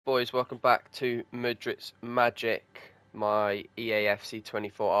boys, welcome back to Mudryks Magic, my EAFC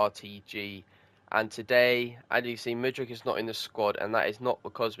 24 RTG. And today, as you see, Mudryk is not in the squad, and that is not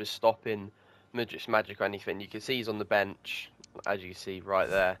because we're stopping Mudryks Magic or anything. You can see he's on the bench, as you see right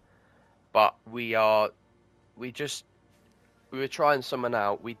there. But we were trying someone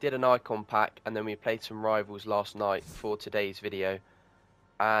out. We did an icon pack, and then we played some rivals last night for today's video.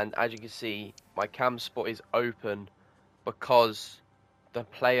 And as you can see, my cam spot is open because the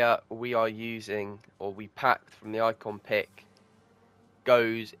player we are using, or we packed from the icon pick,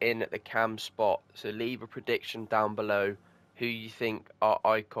 goes in at the cam spot. So leave a prediction down below who you think our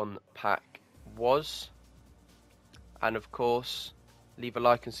icon pack was. And of course, leave a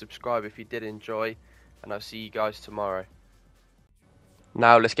like and subscribe if you did enjoy. And I'll see you guys tomorrow.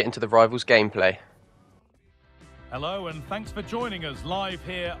 Now let's get into the Rivals gameplay. Hello and thanks for joining us live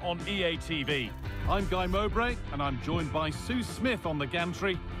here on EA TV. I'm Guy Mowbray and I'm joined by Sue Smith on the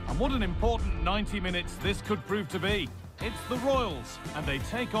gantry. And what an important 90 minutes this could prove to be. It's the Royals and they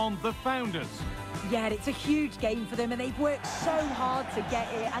take on the Founders. Yeah, it's a huge game for them and they've worked so hard to get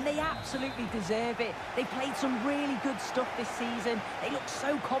here and they absolutely deserve it. They played some really good stuff this season. They look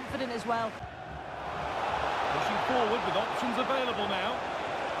so confident as well. Pushing forward with options available now.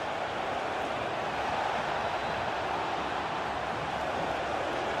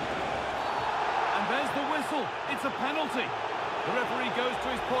 There's the whistle. It's a penalty. The referee goes to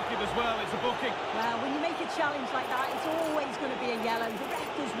his pocket as well. It's a booking. Well, when you make a challenge like that, it's always going to be a yellow. The ref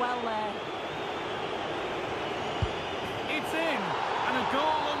does well there. It's in. And a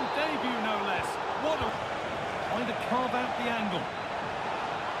goal on debut, no less. What a... Trying to carve out the angle.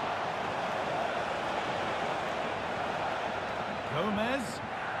 Gomez.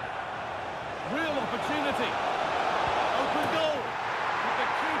 Real opportunity. Open goal. With the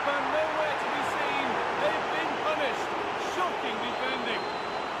keeper nowhere to be seen. They've been punished. Shocking defending.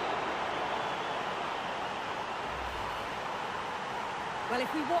 Well,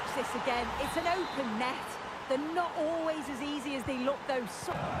 if we watch this again, it's an open net. They're not always as easy as they look, though.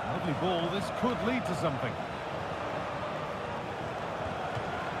 Lovely ball. This could lead to something.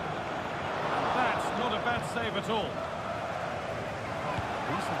 That's not a bad save at all.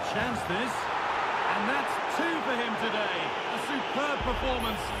 Decent chance, this. And that's two for him today. A superb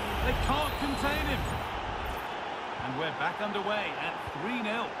performance. They can't contain him. And we're back underway at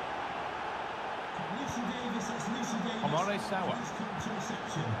 3-0. Omare Sawa.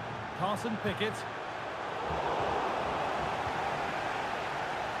 Carson Pickett.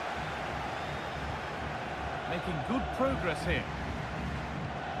 Making good progress here.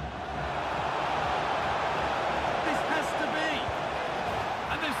 This has to be.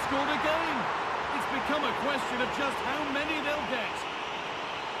 And they've scored again. It's become a question of just how many they'll get.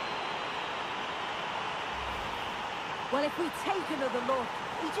 Well, if we take another look,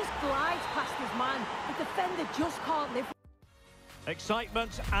 he just glides past his man. The defender just can't live.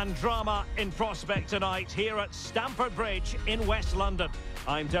 Excitement and drama in prospect tonight here at Stamford Bridge in West London.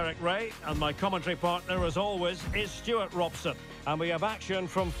 I'm Derek Ray and my commentary partner as always is Stuart Robson. And we have action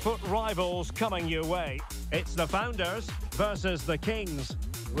from foot rivals coming your way. It's the Founders versus the Kings.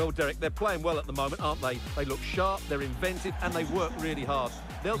 Well, Derek, they're playing well at the moment, aren't they? They look sharp, they're inventive and they work really hard.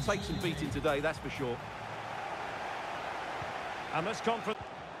 They'll take some beating today, that's for sure. And this conference...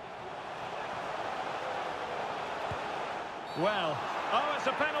 Well, oh, it's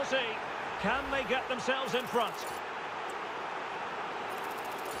a penalty. Can they get themselves in front?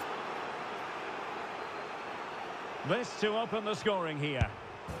 This to open the scoring here.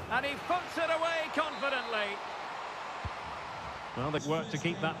 And he puts it away confidently. Well, they've worked to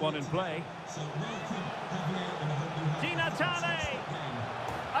keep that one in play. Di Natale!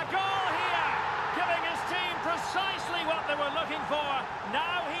 A goal here! Giving his team precisely what they were looking for.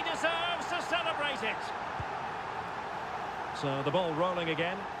 Now he deserves to celebrate it. So the ball rolling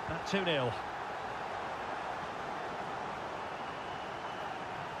again at 2-0.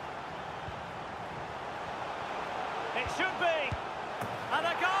 It should be. And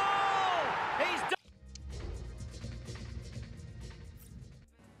a goal! He's done.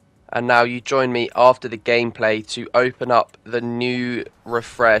 And now you join me after the gameplay to open up the new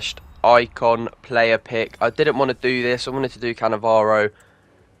refreshed icon player pick. I didn't want to do this. I wanted to do Cannavaro,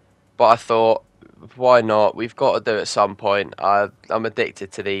 but I thought, why not? We've got to do it at some point. I'm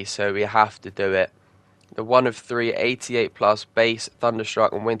addicted to these, so we have to do it. The 1 of 3 88 plus base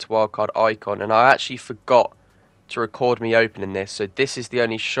Thunderstruck and Winter Wildcard icon, and I actually forgot to record me opening this, so this is the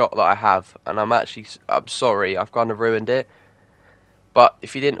only shot that I have, and I'm sorry, I've kind of ruined it. But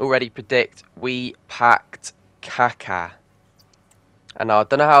if you didn't already predict, we packed Kaká. And I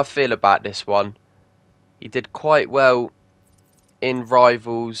don't know how I feel about this one. He did quite well in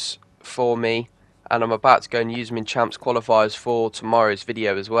Rivals for me, and I'm about to go and use them in Champs qualifiers for tomorrow's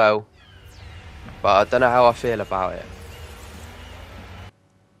video as well. But I don't know how I feel about it.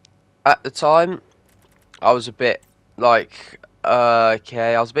 At the time, I was a bit like,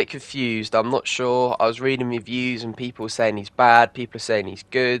 okay, I was a bit confused. I'm not sure. I was reading reviews and people were saying he's bad, people are saying he's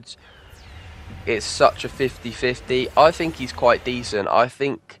good. It's such a 50-50. I think he's quite decent. I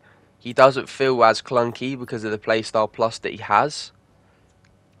think he doesn't feel as clunky because of the playstyle plus that he has.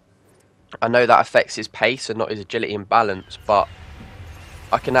 I know that affects his pace and not his agility and balance, but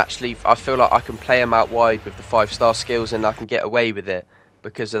I feel like I can play him out wide with the 5-star skills and I can get away with it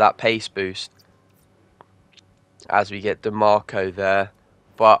because of that pace boost. As we get DeMarco there,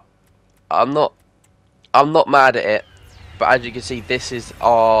 but I'm not mad at it. But as you can see, this is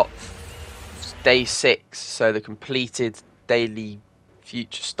our day 6, so the completed daily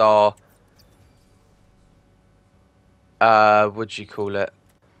Future Star. What do you call it?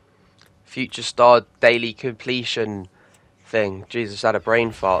 Future Star daily completion thing. Jesus, I had a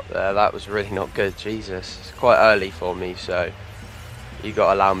brain fart there. That was really not good. Jesus, it's quite early for me, so you got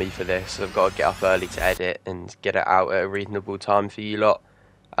to allow me for this. I've got to get up early to edit and get it out at a reasonable time for you lot.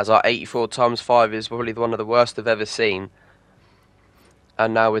 As our 84 times 5 is probably one of the worst I've ever seen.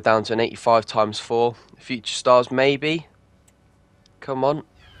 And now we're down to an 85 times 4. Future Stars maybe. Come on.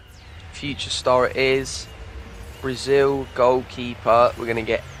 Future Star it is. Brazil goalkeeper. We're going to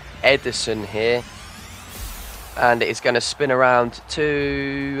get Edison here. And it's going to spin around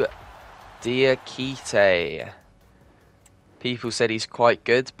to Diakite. People said he's quite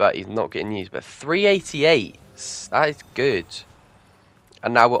good, but he's not getting used. But 388, that is good.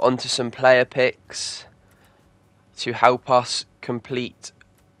 And now we're on to some player picks to help us complete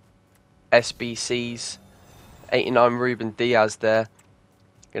SBCs. 89 Ruben Diaz there.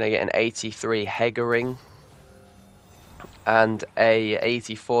 Going to get an 83 Hegering. And a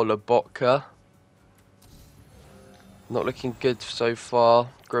 84 Lobotka. Not looking good so far.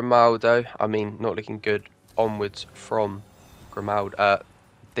 Grimaldo, I mean, not looking good onwards from Grimaldo,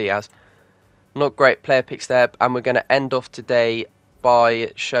 Diaz. Not great player picks there, and we're going to end off today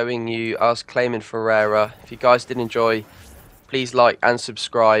by showing you us claiming Ferreira. If you guys did enjoy, please like and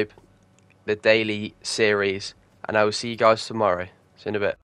subscribe the daily series, and I will see you guys tomorrow. See you in a bit.